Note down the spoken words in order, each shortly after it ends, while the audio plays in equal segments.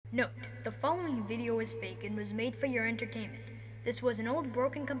Note, the following video is fake and was made for your entertainment. This was an old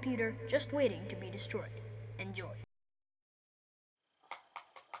broken computer just waiting to be destroyed. Enjoy.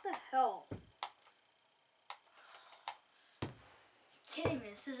 What the hell? You're kidding me?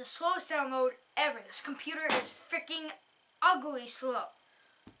 This is the slowest download ever. This computer is freaking ugly slow.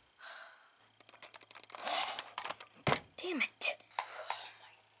 Damn it. Oh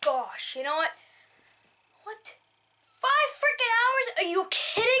my gosh, you know what? What? 5 freaking hours? Are you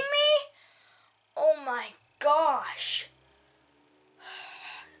kidding me? Oh my gosh.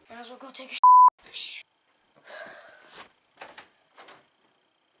 Might as well go take a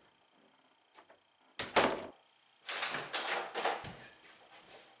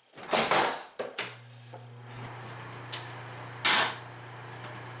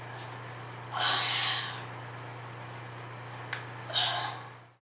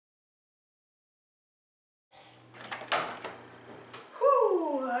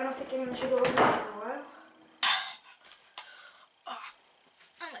I don't think anyone should go over there for a while. Oh,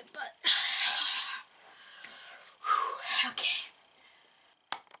 my butt. Okay.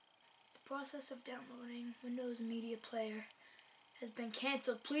 The process of downloading Windows Media Player has been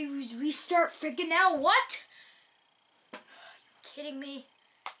canceled. Please restart freaking now. What? Are you kidding me?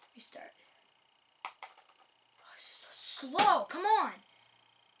 Restart. Oh, this is so slow. Come on.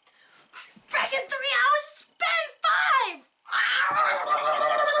 Freaking 3 hours? It's been 5!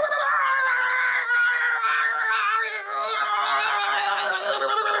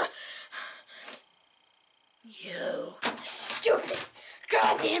 You stupid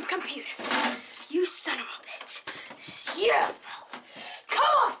goddamn computer. You son of a bitch. It's your fault. Come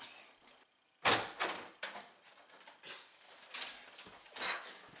on!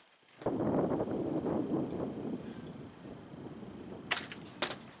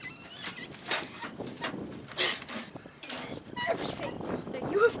 This is everything that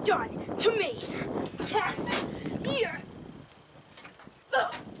you have done to me past year.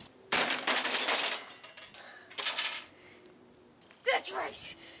 That's right,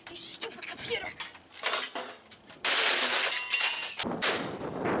 you stupid computer.